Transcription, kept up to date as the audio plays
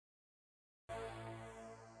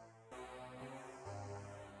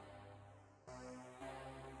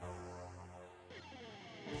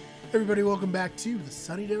Everybody, welcome back to the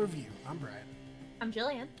Sunnydale Review. I'm Brian. I'm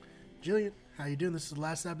Jillian. Jillian, how you doing? This is the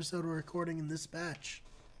last episode we're recording in this batch.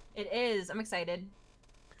 It is. I'm excited.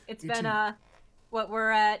 It's Me been, too.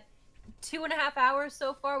 we're at 2.5 hours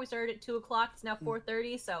so far. We started at 2 o'clock. It's now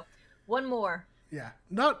 4:30, so one more. Yeah,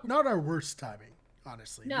 not our worst timing,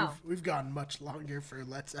 honestly. No. We've gone much longer for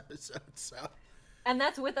Let's episodes, so. And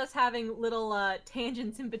that's with us having little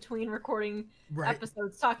tangents in between recording Right.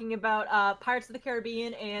 episodes talking about Pirates of the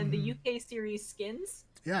Caribbean and the UK series Skins.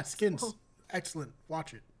 Yeah, Skins. Excellent.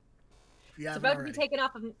 Watch it. If you It's haven't about already. to be taken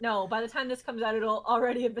off of... No, by the time this comes out, it'll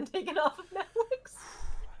already have been taken off of Netflix.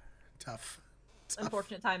 Tough.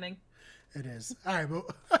 Unfortunate timing. It is. All right,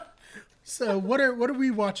 but so what are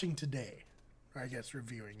we watching today? Or I guess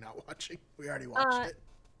reviewing, not watching. We already watched it.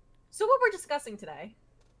 So what we're discussing today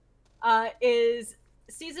is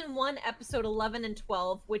season 1, episode 11 and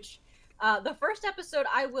 12, which the first episode,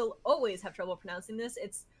 I will always have trouble pronouncing this.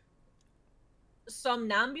 It's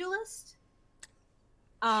Somnambulist.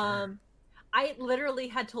 Sure. I literally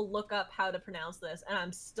had to look up how to pronounce this, and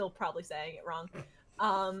I'm still probably saying it wrong.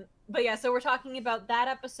 But yeah, so we're talking about that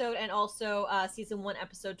episode and also season 1,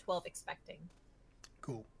 episode 12, Expecting.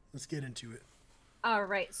 Cool. Let's get into it. All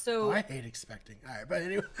right, so... I hate Expecting. All right, but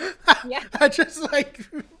anyway. Yeah. I just,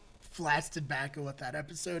 blasted back at what that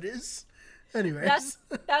episode is. Anyways.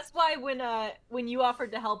 That's why when you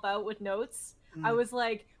offered to help out with notes, I was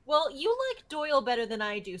like, well, you like Doyle better than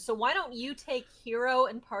I do, so why don't you take Hero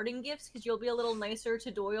and Parting Gifts, because you'll be a little nicer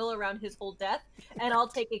to Doyle around his whole death, and I'll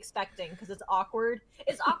take Expecting, because it's awkward.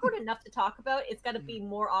 It's awkward enough to talk about. It's got to be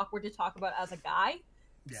more awkward to talk about as a guy.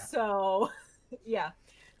 Yeah. So, yeah.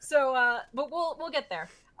 So, but we'll get there.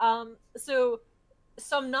 So,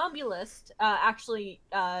 Somnambulist, actually,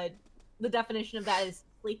 the definition of that is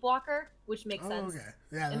sleepwalker, which makes sense. Okay.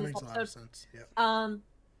 Yeah, that makes a lot of sense. Yep.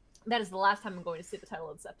 That is the last time I'm going to see the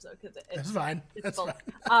title of this episode because That's fine. It's That's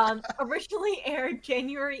fine. Originally aired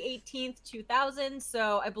January 18th, 2000.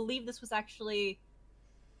 So I believe this was actually,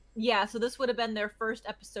 yeah. So this would have been their first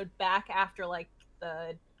episode back after like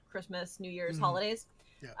the Christmas, New Year's holidays.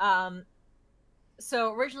 Yeah.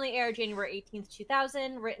 So originally aired January 18th,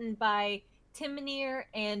 2000. Written by Tim Minear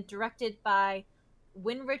and directed by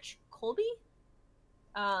Winrich Colby.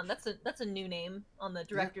 That's a new name on the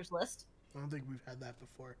director's list. I don't think we've had that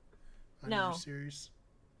before. No. Series.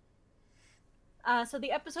 So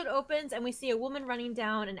the episode opens and we see a woman running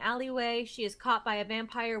down an alleyway. She is caught by a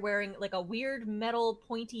vampire wearing like a weird metal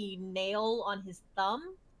pointy nail on his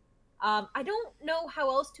thumb. I don't know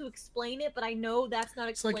how else to explain it, but I know that's not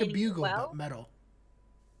It's like explaining a bugle, well. but metal.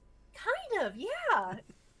 Kind of, yeah.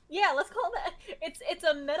 Yeah, let's call that. It's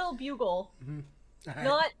a metal bugle.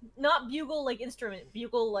 Right. Not bugle like instrument,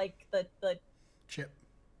 bugle like the Chip.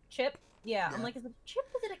 chip. Yeah, I'm like, is it a chip?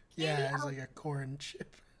 Is it a candy? Yeah, it's like a corn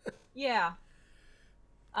chip. Yeah.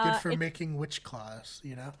 Good for making witch claws,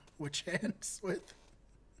 witch hands with.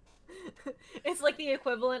 It's like the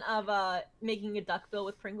equivalent of making a duck bill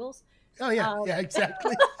with Pringles. Oh yeah, yeah,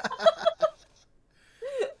 exactly.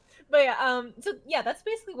 But yeah, so yeah, that's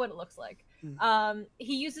basically what it looks like.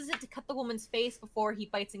 He uses it to cut the woman's face before he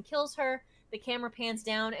bites and kills her. The camera pans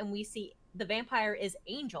down and we see the vampire is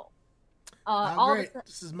Angel. Not great.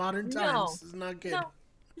 This is modern times. No. This is not good. No.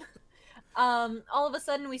 All of a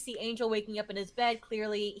sudden we see Angel waking up in his bed.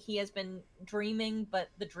 Clearly he has been dreaming, but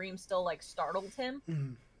the dream still like startled him.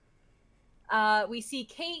 We see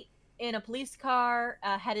Kate in a police car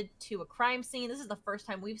headed to a crime scene. This is the first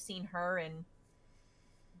time we've seen her in,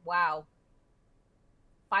 wow,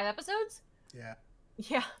 5 episodes? Yeah.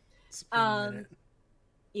 Yeah. It's been a minute.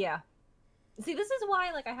 Yeah. See, this is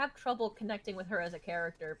why like I have trouble connecting with her as a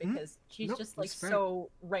character because she's just like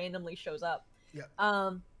so randomly shows up.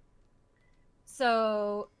 Yeah.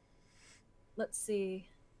 So let's see.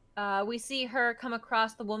 We see her come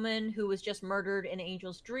across the woman who was just murdered in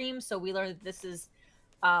Angel's dream. So we learn that this is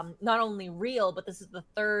not only real, but this is the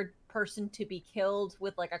 3rd person to be killed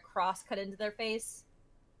with like a cross cut into their face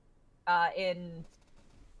in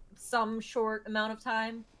some short amount of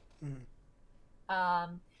time.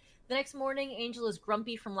 The next morning, Angel is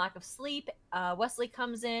grumpy from lack of sleep. Wesley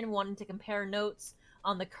comes in wanting to compare notes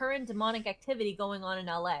on the current demonic activity going on in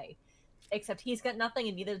LA. Except he's got nothing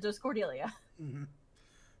and neither does Cordelia. I'm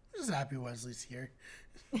just happy Wesley's here.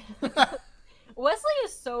 Wesley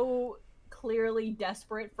is so clearly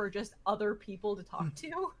desperate for just other people to talk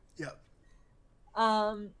to. Yep.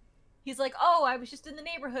 He's like, oh, I was just in the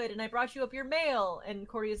neighborhood and I brought you up your mail. And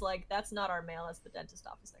Cordy's like, that's not our mail, that's the dentist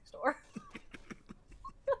office next door.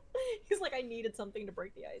 He's like, I needed something to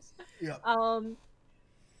break the ice. Yep.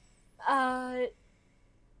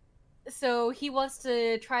 So he wants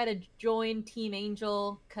to try to join Team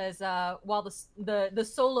Angel because while the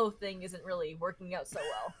solo thing isn't really working out so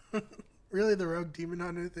well. Really, the rogue demon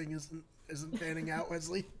hunter thing isn't panning out,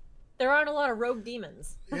 Wesley. There aren't a lot of rogue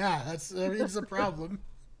demons. Yeah, it's a problem.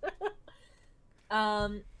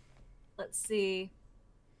 Um, let's see.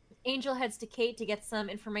 Angel heads to Kate to get some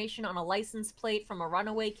information on a license plate from a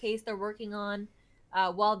runaway case they're working on.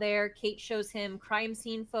 While there, Kate shows him crime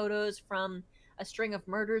scene photos from a string of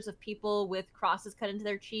murders of people with crosses cut into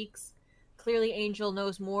their cheeks. Clearly, Angel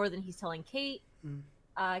knows more than he's telling Kate.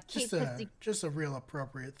 Kate Just a real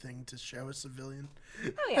appropriate thing to show a civilian.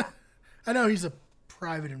 Oh yeah. I know he's a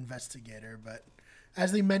private investigator, but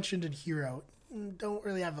as they mentioned in Hero, don't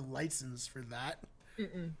really have a license for that.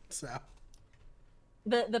 Mm-mm. So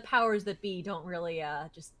the powers that be don't really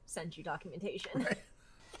just send you documentation. right.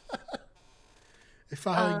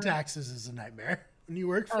 Filing taxes is a nightmare when you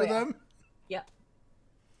work for them. Yep.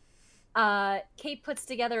 Kate puts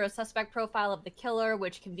together a suspect profile of the killer,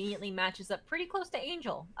 which conveniently matches up pretty close to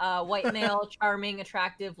Angel. White male, charming,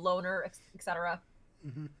 attractive, loner, etc.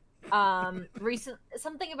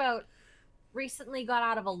 Something about recently got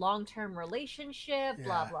out of a long-term relationship,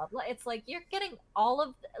 blah blah blah. It's like you're getting all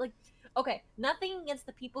of like, okay, nothing against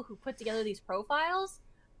the people who put together these profiles,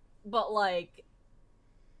 but like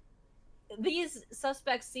these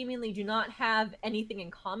suspects seemingly do not have anything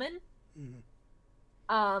in common.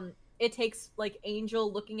 It takes like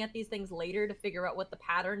Angel looking at these things later to figure out what the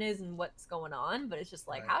pattern is and what's going on, but it's just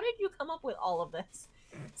like, how did you come up with all of this?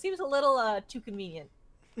 Seems a little too convenient.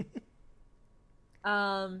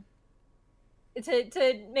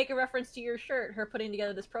 To make a reference to your shirt, her putting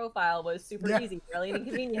together this profile was super easy, really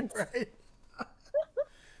inconvenient.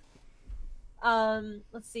 Right.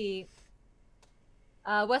 Let's see.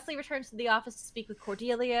 Wesley returns to the office to speak with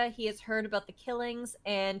Cordelia. He has heard about the killings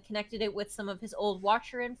and connected it with some of his old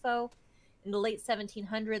Watcher info. In the late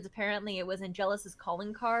 1700s, apparently it was Angelus's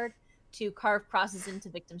calling card to carve crosses into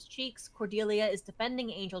victims' cheeks. Cordelia is defending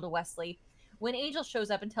Angel to Wesley when Angel shows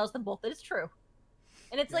up and tells them both that it's true.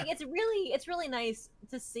 And it's like it's really nice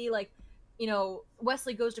to see, like, you know,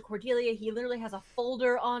 Wesley goes to Cordelia. He literally has a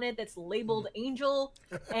folder on it that's labeled Angel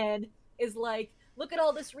and is like, look at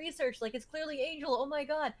all this research, like it's clearly Angel, oh my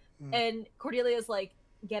god. And Cordelia's like,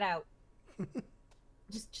 get out.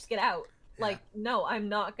 just get out. Like, no, I'm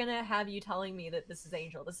not gonna have you telling me that this is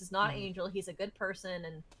Angel. This is not Angel. He's a good person,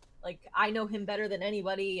 and like I know him better than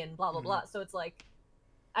anybody, and blah blah blah. So it's like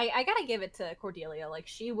I gotta give it to Cordelia. Like,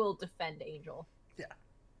 she will defend Angel.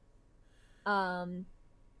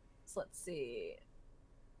 So let's see.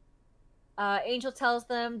 Angel tells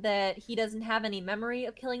them that he doesn't have any memory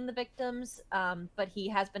of killing the victims, but he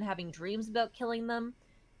has been having dreams about killing them.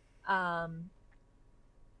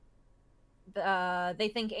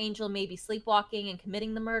 They think Angel may be sleepwalking and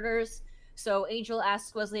committing the murders. So Angel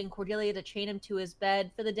asks Wesley and Cordelia to chain him to his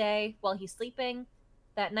bed for the day while he's sleeping.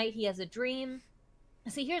 That night he has a dream.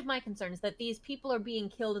 See, here's my concern, is that these people are being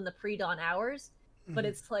killed in the pre-dawn hours, but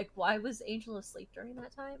it's like, why was Angel asleep during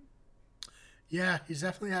that time? Yeah, he's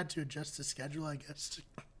definitely had to adjust his schedule, I guess,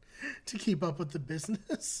 to keep up with the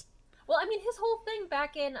business. Well, I mean, his whole thing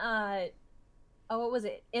back in, what was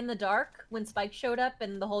it? In the Dark, when Spike showed up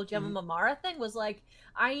and the whole Gemma Mamara thing was like,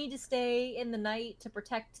 I need to stay in the night to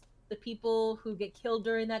protect the people who get killed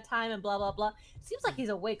during that time and blah, blah, blah. It seems like he's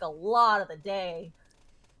awake a lot of the day.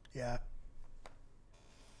 Yeah.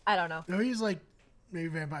 I don't know. No, he's like, maybe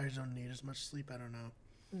vampires don't need as much sleep. I don't know.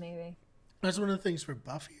 Maybe. That's one of the things for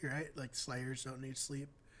Buffy, right? Like, Slayers don't need sleep,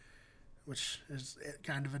 which is, it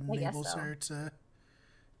kind of enables her to,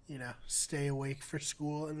 you know, stay awake for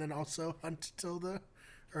school and then also hunt till the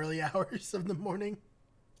early hours of the morning.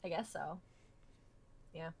 I guess so.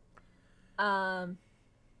 Yeah.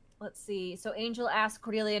 Let's see. So Angel asks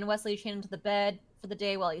Cordelia and Wesley to chain him to the bed for the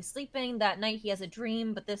day while he's sleeping. That night he has a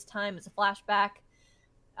dream, but this time it's a flashback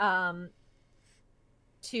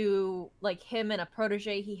to like him and a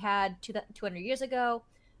protege he had 200 years ago.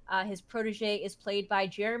 His protege is played by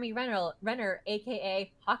Jeremy Renner,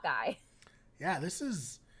 aka Hawkeye. Yeah, this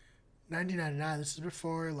is 1999. This is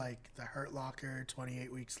before like the Hurt Locker,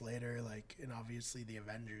 28 Weeks Later, like, and obviously the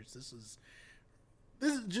Avengers.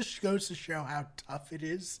 This just goes to show how tough it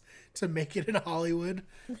is to make it in Hollywood.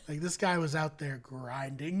 Like, this guy was out there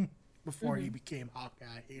grinding before he became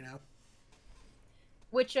Hawkeye, you know?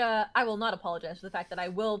 Which I will not apologize for the fact that I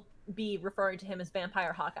will be referring to him as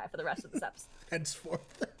Vampire Hawkeye for the rest of this episode.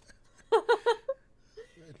 Henceforth.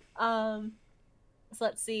 So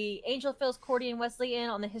let's see. Angel fills Cordy and Wesley in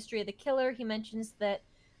on the history of the killer. He mentions that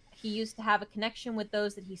he used to have a connection with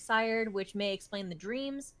those that he sired, which may explain the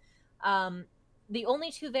dreams. The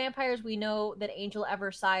only two vampires we know that Angel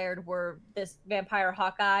ever sired were this vampire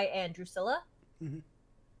Hawkeye and Drusilla. Mm-hmm.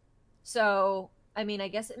 So, I mean, I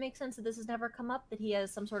guess it makes sense that this has never come up, that he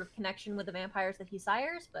has some sort of connection with the vampires that he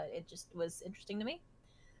sires, but it just was interesting to me.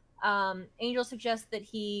 Angel suggests that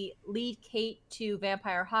he lead Kate to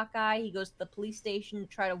Vampire Hawkeye. He goes to the police station to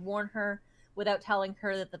try to warn her without telling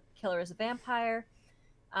her that the killer is a vampire.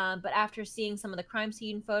 But after seeing some of the crime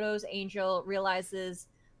scene photos, Angel realizes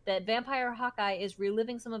that Vampire Hawkeye is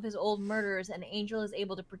reliving some of his old murders, and Angel is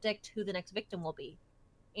able to predict who the next victim will be.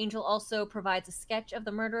 Angel also provides a sketch of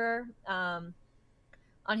the murderer. On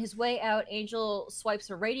his way out, Angel swipes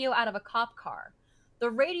a radio out of a cop car. The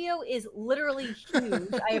radio is literally huge.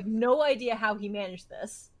 I have no idea how he managed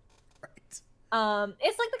this. Right. It's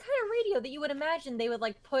like the kind of radio that you would imagine they would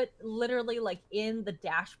like put literally like in the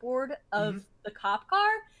dashboard of the cop car.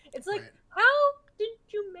 It's like, how did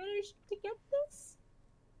you manage to get this?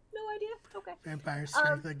 No idea. Okay. Vampire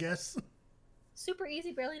strength, I guess. Super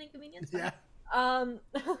easy, barely an inconvenience. Yeah.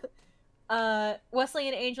 Wesley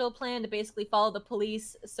and Angel plan to basically follow the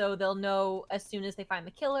police so they'll know as soon as they find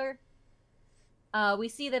the killer. We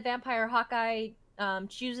see that Vampire Hawkeye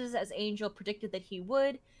chooses as Angel predicted that he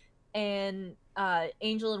would, and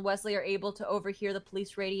Angel and Wesley are able to overhear the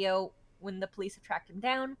police radio when the police have tracked him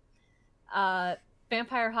down.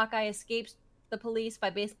 Vampire Hawkeye escapes the police by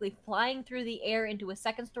basically flying through the air into a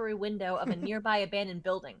second-story window of a nearby abandoned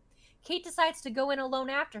building. Kate decides to go in alone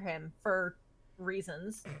after him for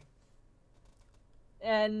reasons.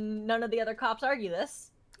 And none of the other cops argue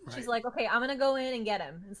this. Right. She's like, okay, I'm going to go in and get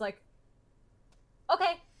him. It's like,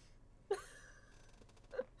 okay.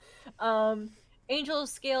 Angel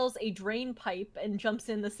scales a drain pipe and jumps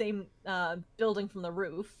in the same building from the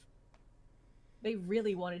roof. They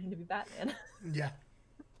really wanted him to be Batman. Yeah.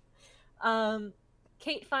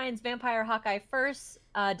 Kate finds Vampire Hawkeye first,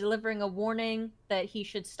 delivering a warning that he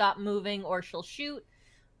should stop moving or she'll shoot.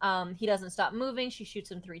 He doesn't stop moving. She shoots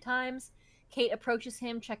him 3 times. Kate approaches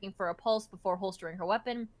him, checking for a pulse before holstering her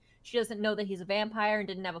weapon. She doesn't know that he's a vampire and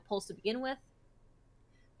didn't have a pulse to begin with.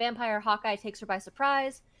 Vampire Hawkeye takes her by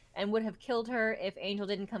surprise and would have killed her if Angel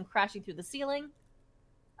didn't come crashing through the ceiling.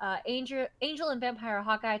 Angel and Vampire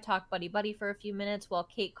Hawkeye talk buddy-buddy for a few minutes while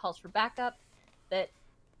Kate calls for backup that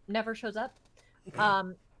never shows up.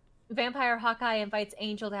 Vampire Hawkeye invites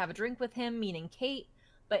Angel to have a drink with him, meaning Kate,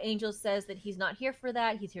 but Angel says that he's not here for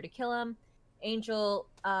that. He's here to kill him. Angel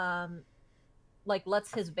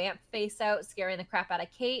lets his vamp face out, scaring the crap out of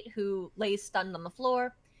Kate, who lays stunned on the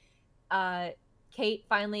floor. Kate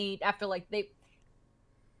finally, after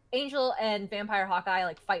Angel and Vampire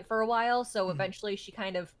Hawkeye fight for a while, so eventually she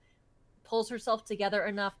kind of pulls herself together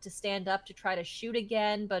enough to stand up to try to shoot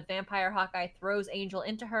again, but Vampire Hawkeye throws Angel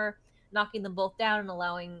into her, knocking them both down and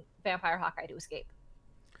allowing Vampire Hawkeye to escape.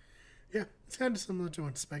 Yeah, it's kind of similar to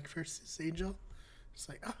when Spike first sees Angel. It's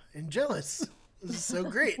like, oh, Angelus. This is so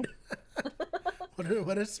great.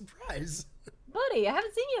 What a surprise. Buddy, I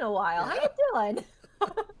haven't seen you in a while. Yeah. How you doing?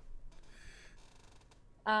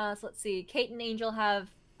 So let's see. Kate and Angel have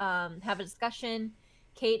a discussion.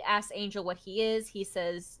 Kate asks Angel what he is. He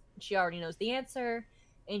says she already knows the answer.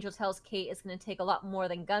 Angel tells Kate it's going to take a lot more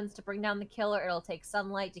than guns to bring down the killer. It'll take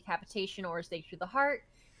sunlight, decapitation, or a stake through the heart.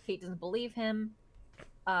 Kate doesn't believe him.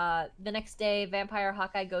 The next day, Vampire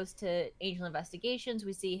Hawkeye goes to Angel Investigations.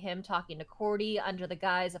 We see him talking to Cordy under the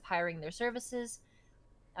guise of hiring their services.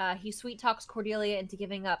 He sweet talks Cordelia into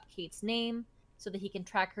giving up Kate's name so that he can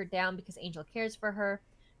track her down because Angel cares for her.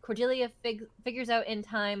 Cordelia figures out in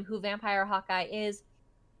time who Vampire Hawkeye is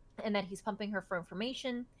and that he's pumping her for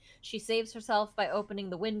information. She saves herself by opening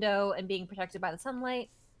the window and being protected by the sunlight.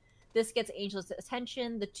 This gets Angel's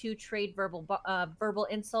attention. The two trade verbal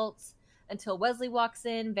insults until Wesley walks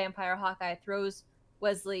in. Vampire Hawkeye throws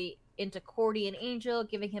Wesley into Cordy and Angel,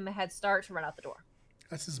 giving him a head start to run out the door.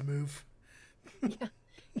 That's his move. Yeah,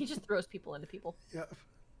 he just throws people into people. Yep.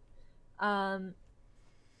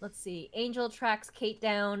 Let's see. Angel tracks Kate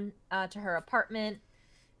down to her apartment.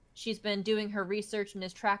 She's been doing her research and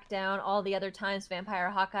is tracked down all the other times Vampire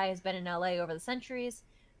Hawkeye has been in LA over the centuries.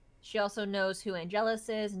 She also knows who Angelus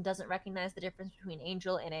is and doesn't recognize the difference between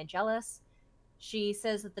Angel and Angelus. She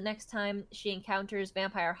says that the next time she encounters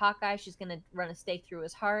Vampire Hawkeye, she's going to run a stake through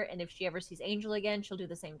his heart, and if she ever sees Angel again, she'll do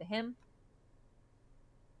the same to him.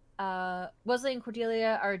 Wesley and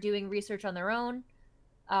Cordelia are doing research on their own.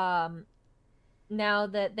 Now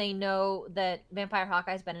that they know that Vampire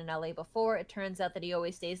Hawkeye's been in LA before, it turns out that he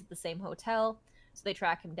always stays at the same hotel, so they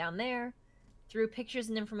track him down there. Through pictures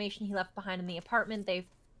and information he left behind in the apartment, they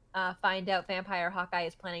find out Vampire Hawkeye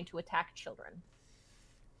is planning to attack children.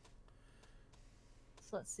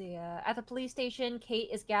 So let's see. At the police station, Kate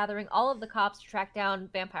is gathering all of the cops to track down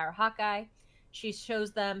Vampire Hawkeye. She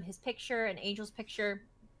shows them his picture and Angel's picture,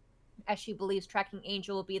 as she believes tracking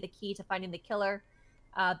Angel will be the key to finding the killer,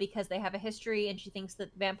 because they have a history, and she thinks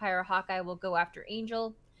that Vampire Hawkeye will go after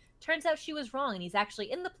Angel. Turns out she was wrong, and he's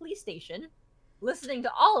actually in the police station, listening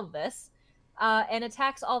to all of this, and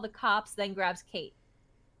attacks all the cops, then grabs Kate.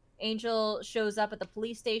 Angel shows up at the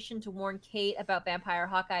police station to warn Kate about Vampire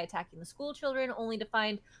Hawkeye attacking the school children, only to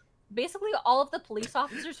find basically all of the police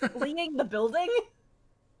officers fleeing the building.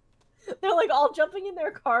 They're like all jumping in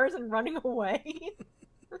their cars and running away.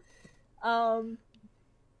 Vampire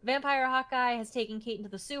Hawkeye has taken Kate into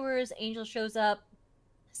the sewers. Angel shows up,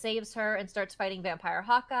 saves her, and starts fighting Vampire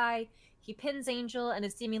Hawkeye. He pins Angel and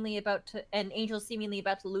Angel's seemingly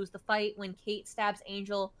about to lose the fight when Kate stabs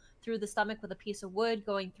Angel through the stomach with a piece of wood,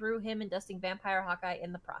 going through him and dusting Vampire Hawkeye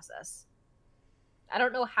in the process. I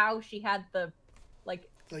don't know how she had the like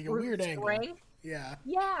a weird angle. Yeah.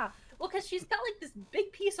 Yeah. Well, because she's got like this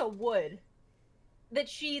big piece of wood that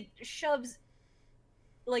she shoves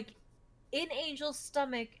like in Angel's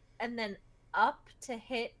stomach and then up to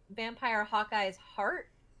hit Vampire Hawkeye's heart,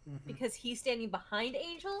 because he's standing behind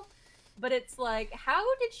Angel. But it's like, how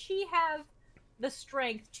did she have the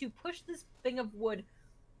strength to push this thing of wood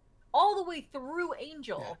all the way through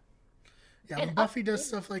Angel? Yeah, when Buffy does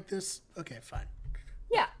stuff like this, okay, fine.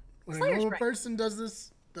 Yeah. When a normal person does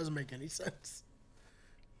this, doesn't make any sense.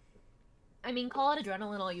 I mean, call it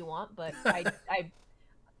adrenaline all you want, but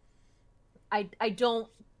I don't.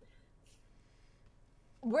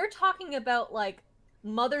 We're talking about like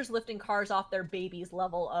mothers lifting cars off their babies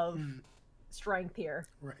level of strength here.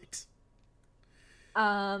 Right.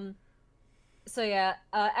 So yeah,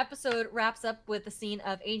 episode wraps up with the scene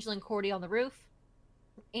of Angel and Cordy on the roof.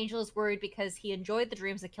 Angel is worried because he enjoyed the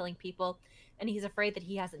dreams of killing people, and he's afraid that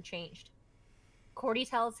he hasn't changed. Cordy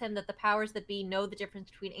tells him that the powers that be know the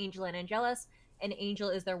difference between Angel and Angelus, and Angel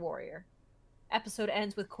is their warrior. Episode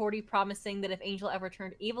ends with Cordy promising that if Angel ever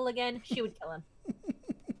turned evil again, she would kill him.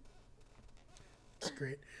 That's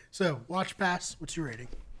great. So, Watch Pass, what's your rating?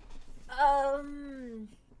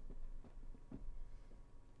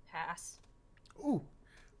 Pass. Ooh,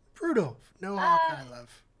 brutal. No Hawkeye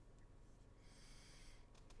love.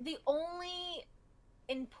 The only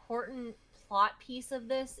important plot piece of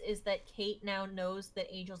this is that Kate now knows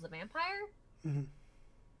that Angel's a vampire,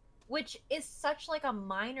 which is such like a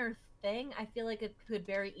minor thing. I feel like it could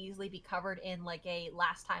very easily be covered in like a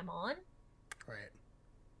last time on. Right.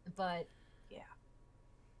 But yeah,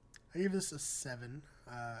 I give this a 7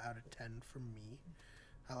 out of 10 from me.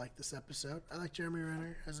 I like this episode. I like Jeremy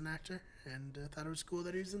Renner as an actor, and thought it was cool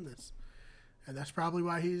that he's in this. And that's probably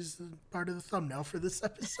why he's part of the thumbnail for this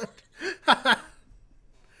episode.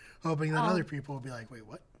 Hoping that other people will be like, wait,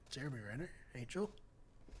 what? Jeremy Renner? Angel?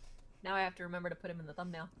 Now I have to remember to put him in the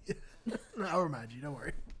thumbnail. I'll remind you, don't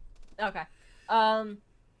worry. Okay.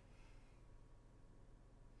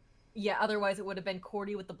 Yeah, otherwise it would have been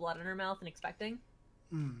Cordy with the blood in her mouth and expecting.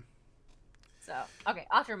 So, okay,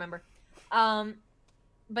 I'll have to remember.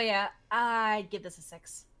 But yeah, I'd give this a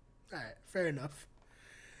 6. Alright, fair enough.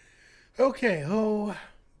 Okay, oh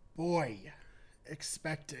boy.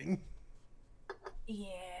 Expecting. Yeah.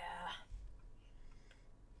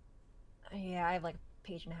 Yeah, I have like a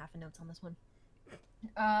page and a half of notes on this one.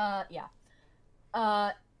 Yeah.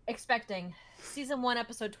 Expecting. Season 1,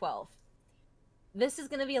 episode 12. This is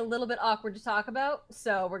going to be a little bit awkward to talk about,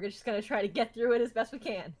 so we're just going to try to get through it as best we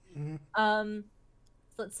can. So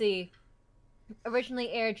let's see.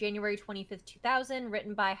 Originally aired January 25th, 2000,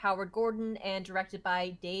 written by Howard Gordon and directed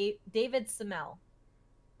by David Semel.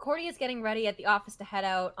 Cordy is getting ready at the office to head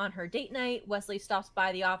out on her date night. Wesley stops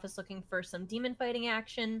by the office looking for some demon fighting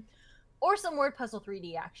action or some word puzzle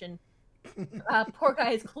 3D action. Poor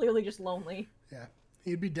guy is clearly just lonely. Yeah,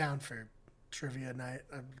 he'd be down for trivia night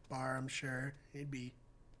at a bar, I'm sure. He'd be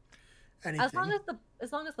anything. As long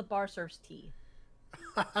as the bar serves tea.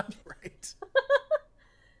 Right.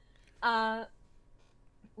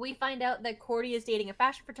 We find out that Cordy is dating a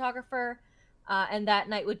fashion photographer, and that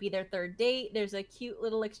night would be their third date. There's a cute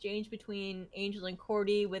little exchange between Angel and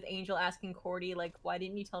Cordy, with Angel asking Cordy, like, why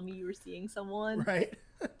didn't you tell me you were seeing someone? Right.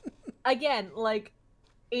 Again, like,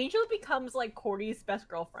 Angel becomes, like, Cordy's best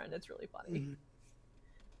girlfriend. It's really funny.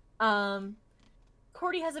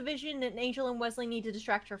 Cordy has a vision, and Angel and Wesley need to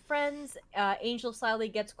distract her friends. Angel slyly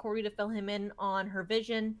gets Cordy to fill him in on her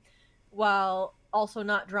vision, while also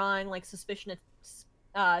not drawing, like, suspicion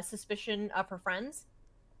of her friends.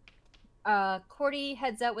 Cordy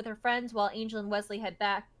heads out with her friends while Angel and Wesley head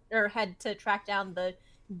to track down the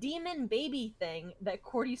demon baby thing that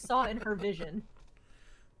Cordy saw in her vision.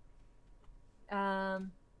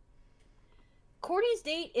 Cordy's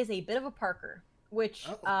date is a bit of a Parker, which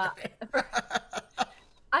Okay.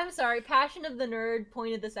 I'm sorry, Passion of the Nerd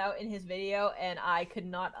pointed this out in his video, and I could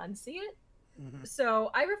not unsee it. Mm-hmm. So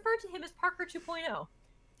I refer to him as Parker 2.0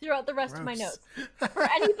 throughout the rest of my Gross. notes. For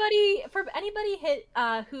anybody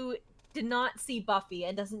who did not see Buffy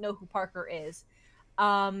and doesn't know who Parker is,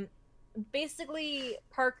 basically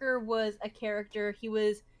Parker was a character. He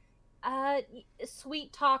was a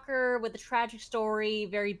sweet talker with a tragic story,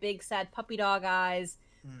 very big, sad puppy dog eyes,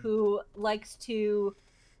 who likes to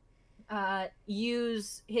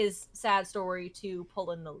use his sad story to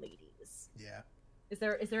pull in the ladies. Yeah. Is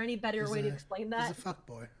there any better way to explain that? He's a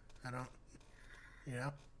fuckboy. I don't, you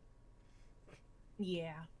know?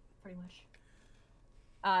 Yeah, pretty much.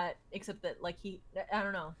 Except that, like, I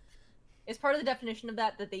don't know. It's part of the definition of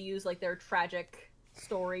that they use, like, their tragic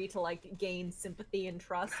story to, like, gain sympathy and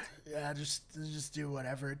trust. Yeah, just do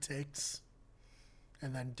whatever it takes.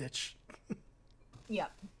 And then ditch.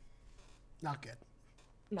 Yep. Not good.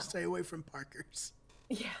 No. Stay away from Parkers.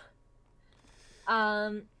 Yeah.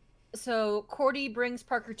 So Cordy brings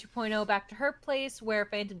Parker 2.0 back to her place, where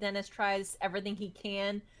Phantom Dennis tries everything he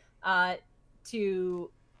can to,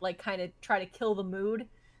 like, kind of try to kill the mood.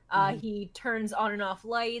 He turns on and off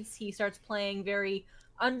lights. He starts playing very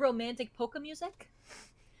unromantic polka music.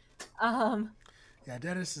 Yeah,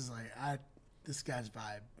 Dennis is like, this guy's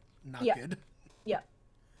vibe, not good. Yep.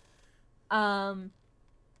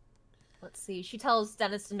 Let's see. She tells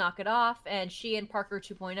Dennis to knock it off, and she and Parker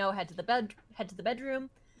 2.0 head to the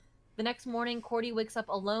bedroom. The next morning, Cordy wakes up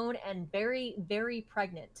alone and very, very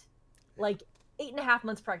pregnant. Like 8.5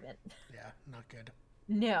 months pregnant. Yeah, not good.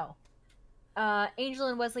 No. Angel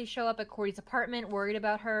and Wesley show up at Cordy's apartment, worried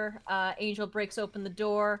about her. Angel breaks open the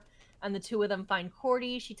door, and the two of them find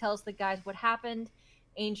Cordy. She tells the guys what happened.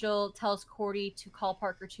 Angel tells Cordy to call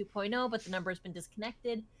Parker 2.0, but the number has been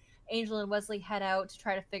disconnected. Angel and Wesley head out to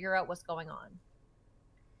try to figure out what's going on.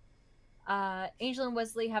 Angel and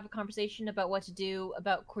Wesley have a conversation about what to do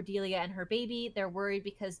about Cordelia and her baby. They're worried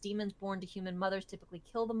because demons born to human mothers typically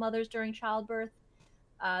kill the mothers during childbirth.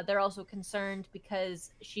 They're also concerned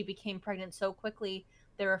because she became pregnant so quickly,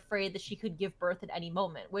 they're afraid that she could give birth at any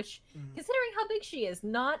moment, which, considering how big she is,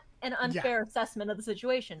 not an unfair assessment of the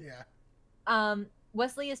situation. Yeah.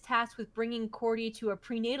 Wesley is tasked with bringing Cordy to a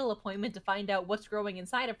prenatal appointment to find out what's growing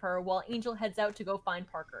inside of her, while Angel heads out to go find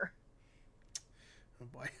Parker. Oh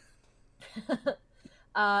boy.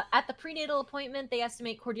 At the prenatal appointment, they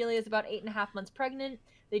estimate Cordelia is about 8.5 months pregnant.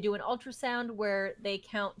 They do an ultrasound where they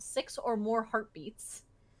count 6 or more heartbeats.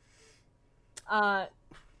 Yeah.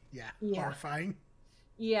 Horrifying.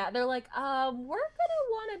 Yeah, they're like, we're gonna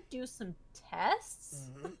want to do some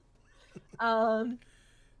tests.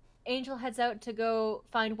 Angel heads out to go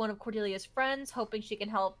find one of Cordelia's friends, hoping she can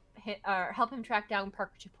help him track down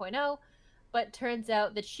Parker 2.0, but turns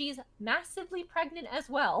out that she's massively pregnant as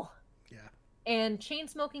well. Yeah. And chain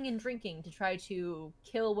smoking and drinking to try to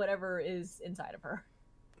kill whatever is inside of her.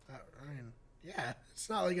 I mean, yeah, it's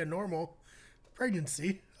not like a normal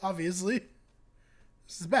pregnancy, obviously.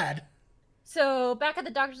 This is bad. So, back at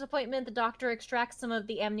the doctor's appointment, the doctor extracts some of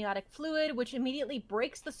the amniotic fluid, which immediately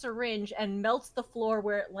breaks the syringe and melts the floor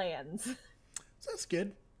where it lands. So that's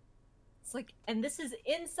good. It's like, and this is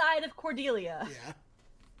inside of Cordelia.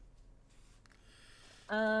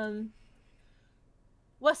 Yeah.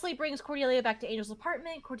 Wesley brings Cordelia back to Angel's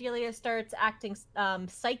apartment. Cordelia starts acting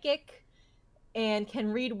psychic and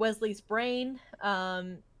can read Wesley's brain.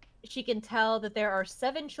 She can tell that there are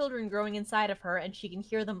 7 children growing inside of her, and she can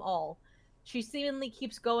hear them all. She seemingly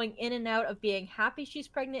keeps going in and out of being happy she's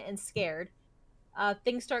pregnant and scared.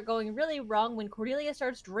 Things start going really wrong when Cordelia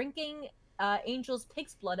starts drinking Angel's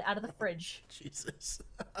pig's blood out of the fridge. Jesus.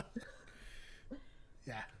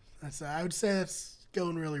 Yeah, I would say that's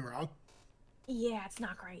going really wrong. Yeah, it's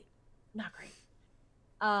not great. Not great.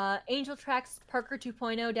 Angel tracks Parker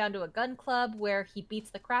 2.0 down to a gun club where he beats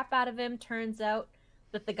the crap out of him. Turns out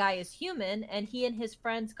that the guy is human, and he and his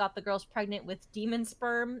friends got the girls pregnant with demon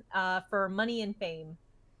sperm for money and fame.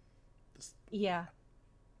 Yeah.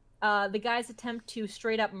 The guys attempt to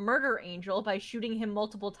straight up murder Angel by shooting him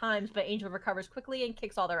multiple times, but Angel recovers quickly and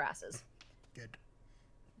kicks all their asses. Good.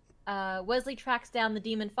 Wesley tracks down the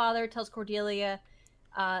demon father, tells Cordelia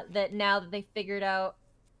that now that they figured out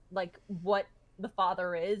like what the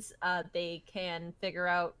father is, they can figure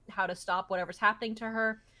out how to stop whatever's happening to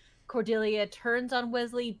her. Cordelia turns on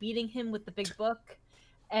Wesley, beating him with the big book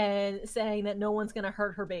and saying that no one's gonna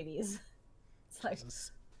hurt her babies. It's like,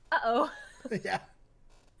 uh-oh. Yeah.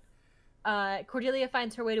 Cordelia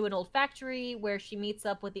finds her way to an old factory where she meets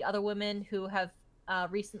up with the other women who have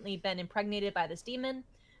recently been impregnated by this demon.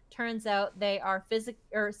 Turns out they are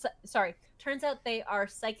turns out they are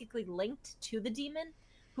psychically linked to the demon,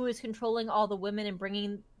 who is controlling all the women and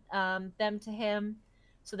bringing them to him,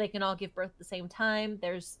 so they can all give birth at the same time.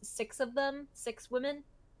 There's 6 of them, 6 women.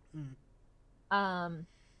 The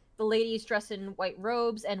ladies dress in white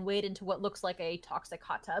robes and wade into what looks like a toxic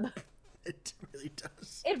hot tub. It really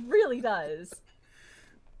does. It really does.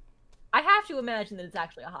 I have to imagine that it's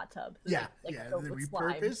actually a hot tub. Yeah, like they're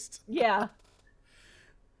repurposed. Yeah.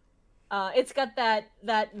 It's got that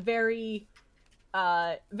very,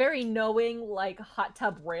 very knowing, like, hot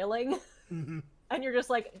tub railing. And you're just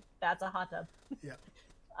like, that's a hot tub. Yeah.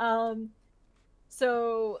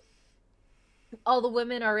 So all the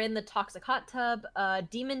women are in the toxic hot tub.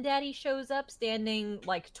 Demon Daddy shows up standing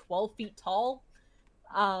like 12 feet tall.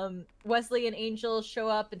 Wesley and Angel show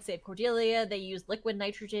up and save Cordelia. They use liquid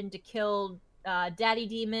nitrogen to kill Daddy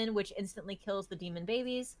Demon, which instantly kills the demon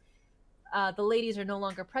babies. The ladies are no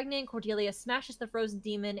longer pregnant. Cordelia smashes the frozen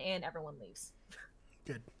demon and everyone leaves.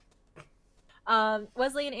 Good.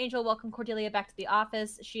 Wesley and Angel welcome Cordelia back to the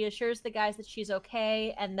office. She assures the guys that she's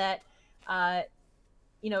okay and that,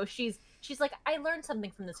 she's like, I learned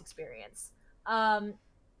something from this experience.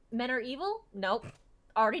 Men are evil? Nope.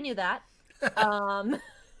 Already knew that.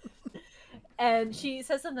 And she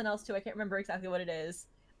says something else too. I can't remember exactly what it is.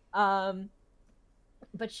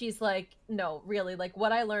 But she's like, no, really, like,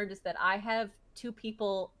 what I learned is that I have 2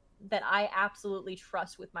 people that I absolutely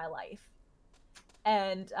trust with my life.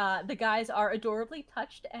 And the guys are adorably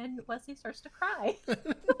touched, and Wesley starts to cry. Oh,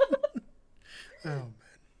 man.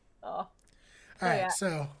 Oh. All right,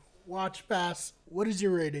 so Watch Pass. What is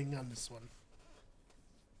your rating on this one?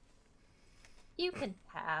 You can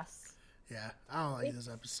pass. Yeah, I don't like this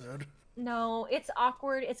episode. No, it's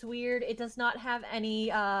awkward. It's weird. It does not have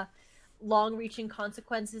any long-reaching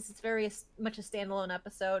consequences. It's very much a standalone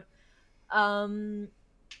episode.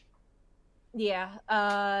 Yeah,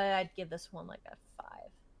 I'd give this one like a 5.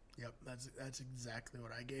 Yep, that's exactly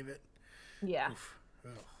what I gave it. Yeah. Oof.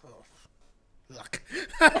 Oh. Look.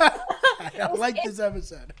 I don't like this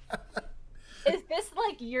episode. Is this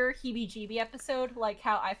like your heebie-jeebie episode? Like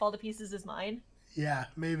how I Fall to Pieces is mine? Yeah,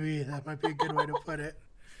 maybe that might be a good way to put it.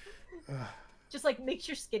 Just like makes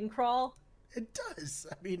your skin crawl. It does.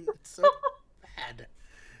 I mean, it's so bad.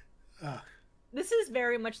 This is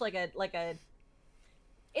very much like a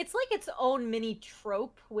it's like its own mini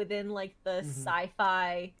trope within like the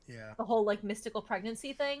sci-fi, the whole like mystical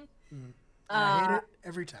pregnancy thing. I hate it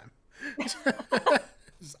every time. It's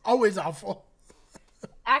always awful.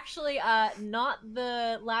 Actually, not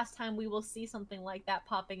the last time we will see something like that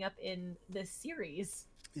popping up in this series.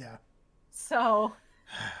 Yeah. So,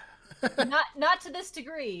 not to this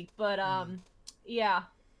degree, but yeah.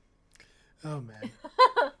 Oh man.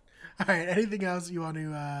 All right. Anything else you want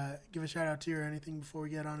to give a shout out to or anything before we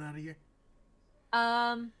get on out of here?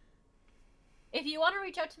 If you want to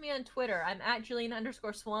reach out to me on Twitter, I'm at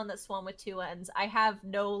Julian_Swan. That's Swan with 2 N's. I have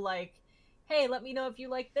no like, hey, let me know if you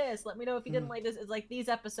like this. Let me know if you didn't like this. It's like these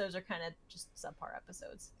episodes are kind of just subpar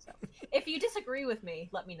episodes. So if you disagree with me,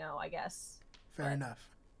 let me know, I guess. Fair enough.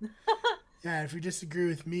 Yeah, if you disagree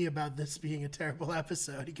with me about this being a terrible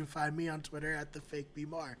episode, you can find me on Twitter at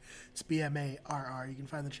 @theFakeBMar. It's BMARR. You can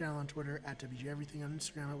find the channel on Twitter at WGEverything, on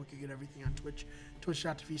Instagram at WickedGoodEverything, on Twitch,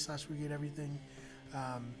 twitch.tv/WickedEverything.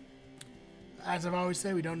 As I've always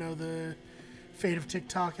said, we don't know the fate of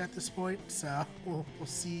TikTok at this point, so we'll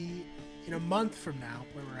see in a month from now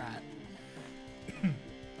where we're at.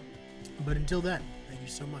 But until then, thank you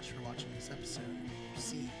so much for watching this episode. We'll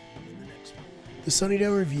see you in the next one. The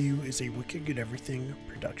Sunnydale Review is a Wicked Good Everything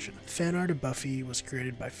production. Fan art of Buffy was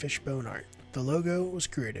created by Fishbone Art. The logo was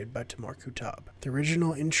created by Tamar Kutab. The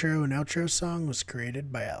original intro and outro song was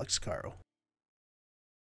created by Alex Carl.